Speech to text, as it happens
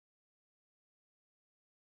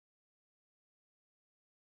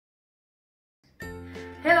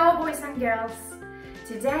Hello boys and girls!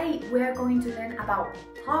 Today we are going to learn about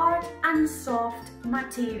hard and soft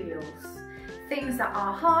materials. Things that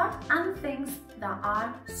are hard and things that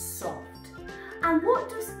are soft. And what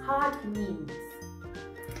does hard mean?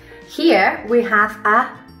 Here we have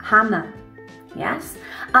a hammer. Yes,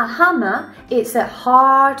 a hammer is a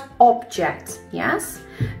hard object. Yes,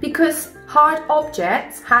 because hard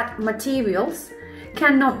objects, hard materials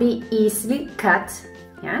cannot be easily cut.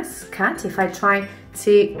 Yes, cut. If I try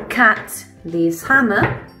to cut this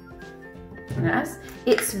hammer, yes,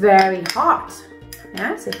 it's very hard.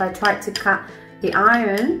 Yes, if I try to cut the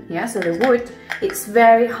iron, yes, or the wood, it's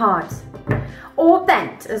very hard. Or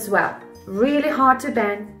bent as well, really hard to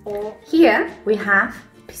bend. Or here we have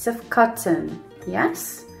a piece of cotton.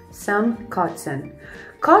 Yes, some cotton.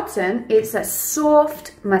 Cotton is a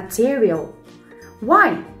soft material.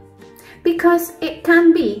 Why? Because it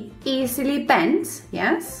can be easily bent.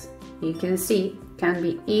 Yes, you can see it can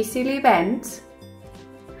be easily bent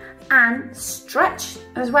and stretched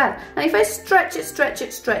as well. And if I stretch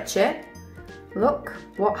it, look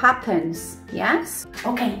what happens. Yes.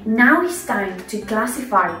 Okay, now it's time to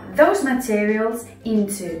classify those materials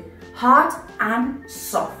into hard and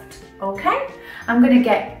soft. Okay, I'm gonna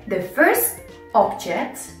get the first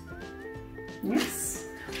object. Yes,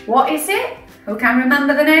 what is it? Who can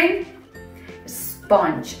remember the name?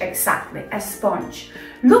 Sponge, exactly, a sponge.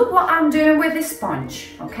 Look what I'm doing with the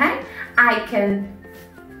sponge, okay? I can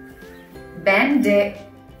bend it,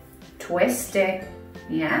 twist it,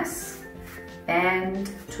 yes, bend,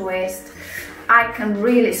 twist. I can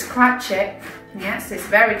really scratch it, yes, it's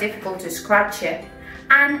very difficult to scratch it.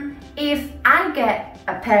 And if I get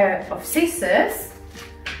a pair of scissors,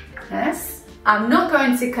 yes, I'm not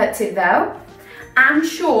going to cut it though. I'm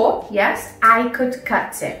sure, yes, I could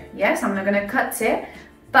cut it. Yes, I'm not going to cut it,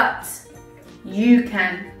 but you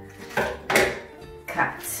can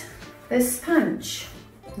cut the sponge.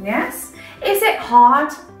 Yes, is it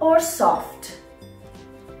hard or soft?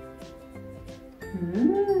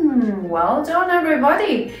 Well done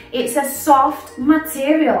everybody. It's a soft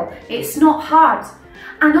material. It's not hard.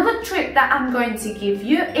 Another trick that I'm going to give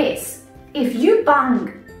you is if you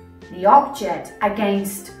bang the object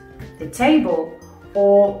against the table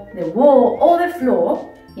or the wall or the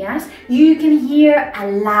floor, yes, you can hear a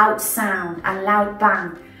loud sound, a loud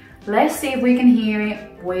bang. Let's see if we can hear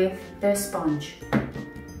it with the sponge.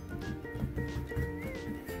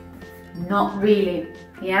 Not really,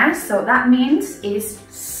 yes, so that means it's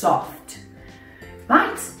soft.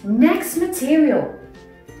 Right, next material.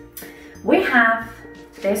 We have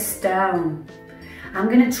this stone. I'm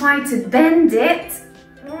gonna try to bend it,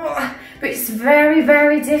 but it's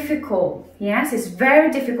very difficult. Yes, it's very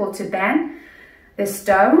difficult to bend the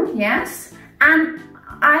stone, yes. And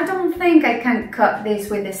I don't think I can cut this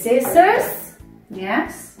with the scissors.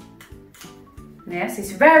 Yes. Yes,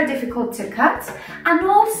 it's very difficult to cut. And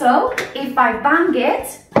also, if I bang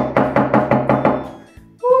it,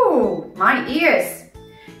 ooh, my ears,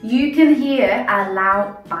 you can hear a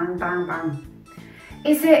loud bang, bang, bang.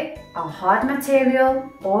 Is it a hard material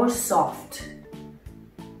or soft?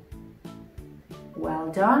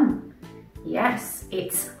 Well done. Yes,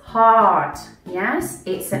 it's hard. Yes,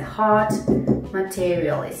 it's a hard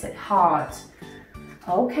material. It's a hard.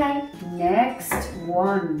 Okay, next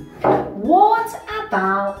one. What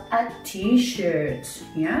about a t-shirt?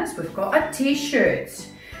 Yes, we've got a t-shirt.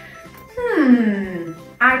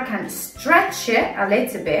 I can stretch it a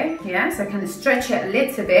little bit. Yes, I can stretch it a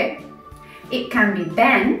little bit. It can be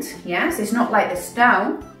bent. Yes, it's not like the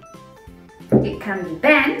stone. It can be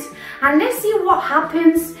bent. And let's see what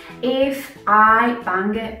happens if I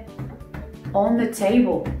bang it on the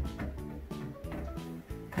table.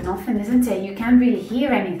 Nothing, isn't it? You can't really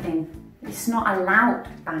hear anything. It's not a loud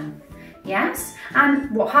bang. Yes?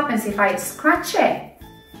 And what happens if I scratch it?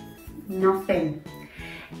 Nothing.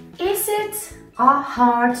 Is it a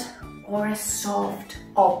hard or a soft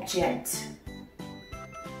object?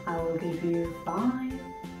 I will give you 5,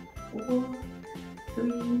 4,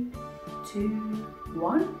 3, 2,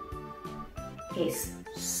 1. It's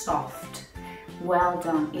soft. Well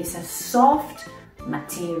done. It's a soft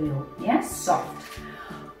material. Yes, soft.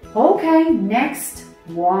 Okay, next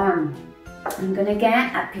one. I'm gonna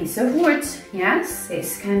get a piece of wood. Yes,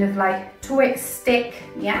 it's kind of like twig stick.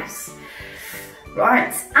 Yes.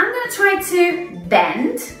 Right, I'm gonna try to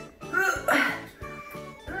bend.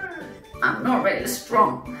 I'm not really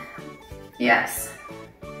strong. Yes.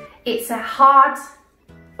 It's a hard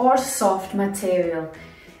or soft material.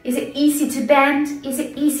 Is it easy to bend? Is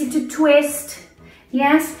it easy to twist?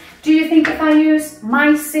 Yes. Do you think if I use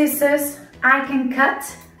my scissors, I can cut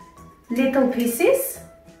little pieces?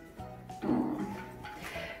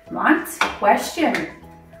 Right, question.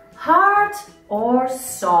 Hard or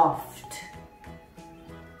soft?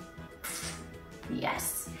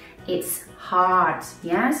 Yes, it's hard,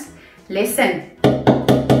 yes? Listen,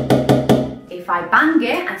 if I bang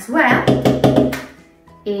it as well,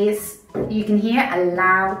 you can hear a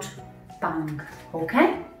loud bang,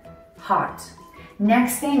 okay? Hard.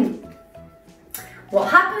 Next thing,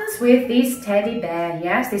 what happens with this teddy bear,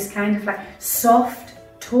 yes? This kind of like soft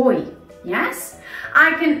toy, yes?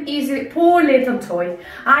 I can easily, poor little toy,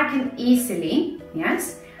 I can easily,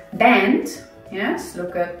 yes, bend, yes,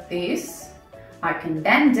 look at this. I can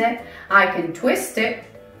bend it, I can twist it.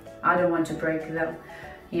 I don't want to break it though.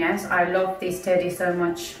 Yes, I love this teddy so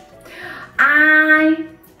much. I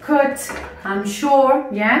could, I'm sure,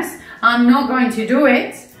 yes, I'm not going to do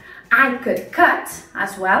it. I could cut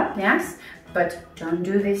as well, yes, but don't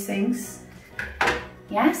do these things.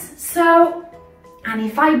 Yes, so, and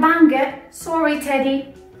if I bang it, sorry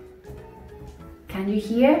Teddy, can you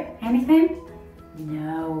hear anything?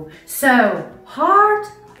 No. So, hard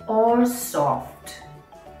or soft?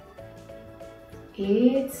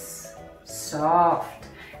 It's soft.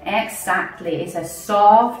 Exactly, it's a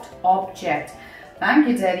soft object. Thank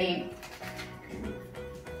you, Teddy.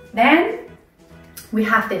 Then we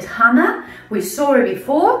have this hammer. We saw it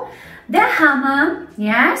before. The hammer,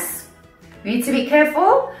 yes, we need to be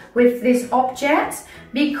careful with this object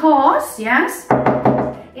because, yes,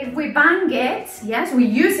 if we bang it, yes, we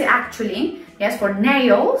use it actually, yes, for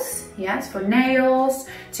nails, yes, for nails,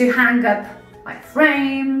 to hang up like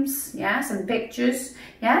frames, yes, and pictures,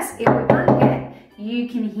 yes. If we bang it, you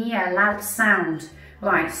can hear a loud sound.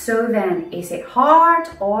 Right, so then, is it hard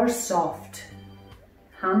or soft?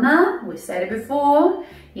 Hammer, we said it before,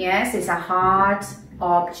 yes, it's a hard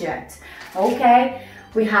object. Okay,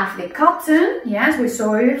 we have the cotton, yes, we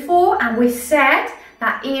saw it before, and we said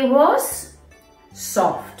that it was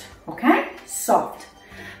soft, okay, soft.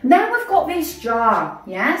 Then we've got this jar,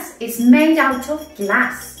 yes, it's made out of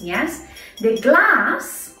glass, yes. The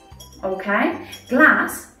glass, okay,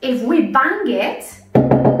 glass, if we bang it,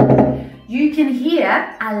 you can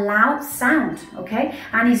hear a loud sound, okay,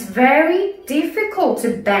 and it's very difficult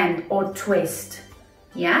to bend or twist,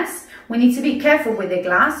 yes. We need to be careful with the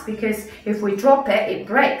glass because if we drop it, it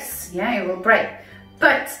breaks, yeah, it will break.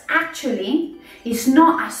 But actually, it's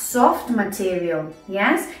not a soft material,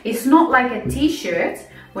 yes? It's not like a t-shirt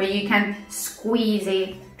where you can squeeze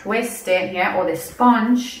it, twist it, yeah, or the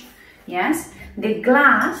sponge, yes? The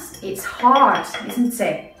glass, it's hard, isn't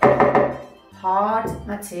it? Hard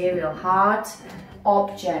material, hard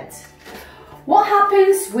object. What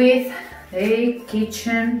happens with the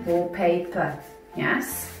kitchen wallpaper,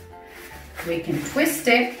 yes? We can twist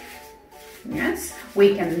it, yes,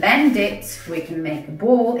 we can bend it, we can make a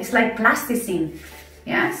ball. It's like plasticine,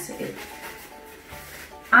 yes.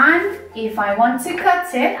 And if I want to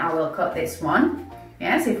cut it, I will cut this one.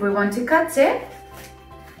 Yes, if we want to cut it,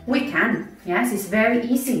 we can. Yes, it's very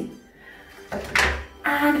easy.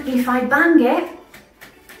 And if I bang it,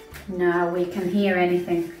 no, we can hear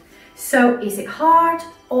anything. So is it hard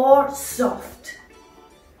or soft?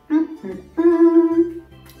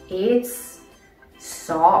 It's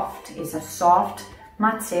soft. It's a soft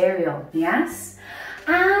material, yes.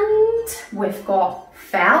 And we've got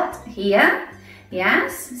felt here,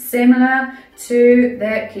 yes, similar to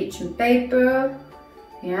the kitchen paper.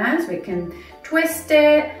 Yes, we can twist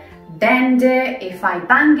it, bend it. If I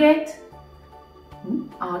bang it,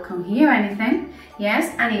 I can't hear anything.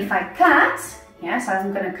 Yes, and if I cut, yes,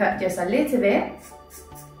 I'm going to cut just a little bit.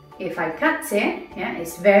 If I cut it, yeah,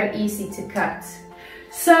 it's very easy to cut.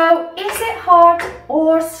 So, is it hard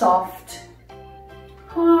or soft?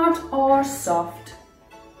 Hard or soft?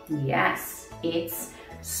 Yes, it's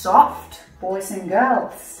soft, boys and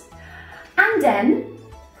girls. And then,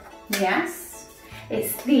 yes,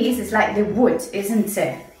 it's like the wood, isn't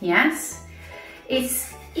it? Yes,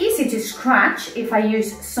 it's easy to scratch if I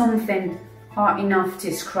use something hard enough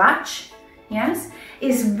to scratch. Yes,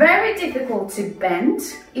 it's very difficult to bend.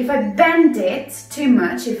 If I bend it too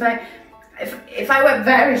much, if I were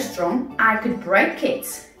very strong, I could break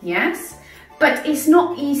it. Yes, but it's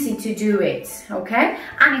not easy to do it. Okay,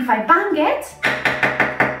 and if I bang it,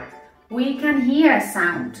 we can hear a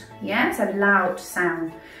sound. Yes, a loud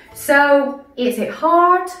sound. So, is it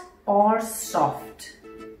hard or soft?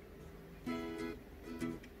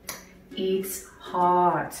 It's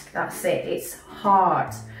hard. That's it. It's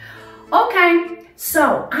hard. Okay,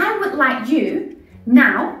 so I would like you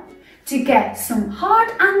now to get some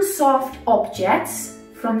hard and soft objects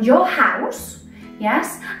from your house,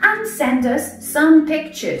 yes, and send us some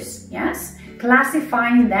pictures, yes,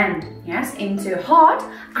 classifying them, yes, into hard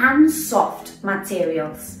and soft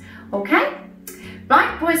materials. Okay?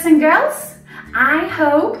 Right, boys and girls, I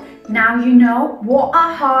hope now you know what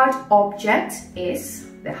a hard object is,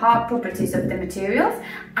 the hard properties of the materials,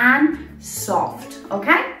 and soft.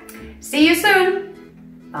 Okay? See you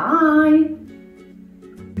soon. Bye.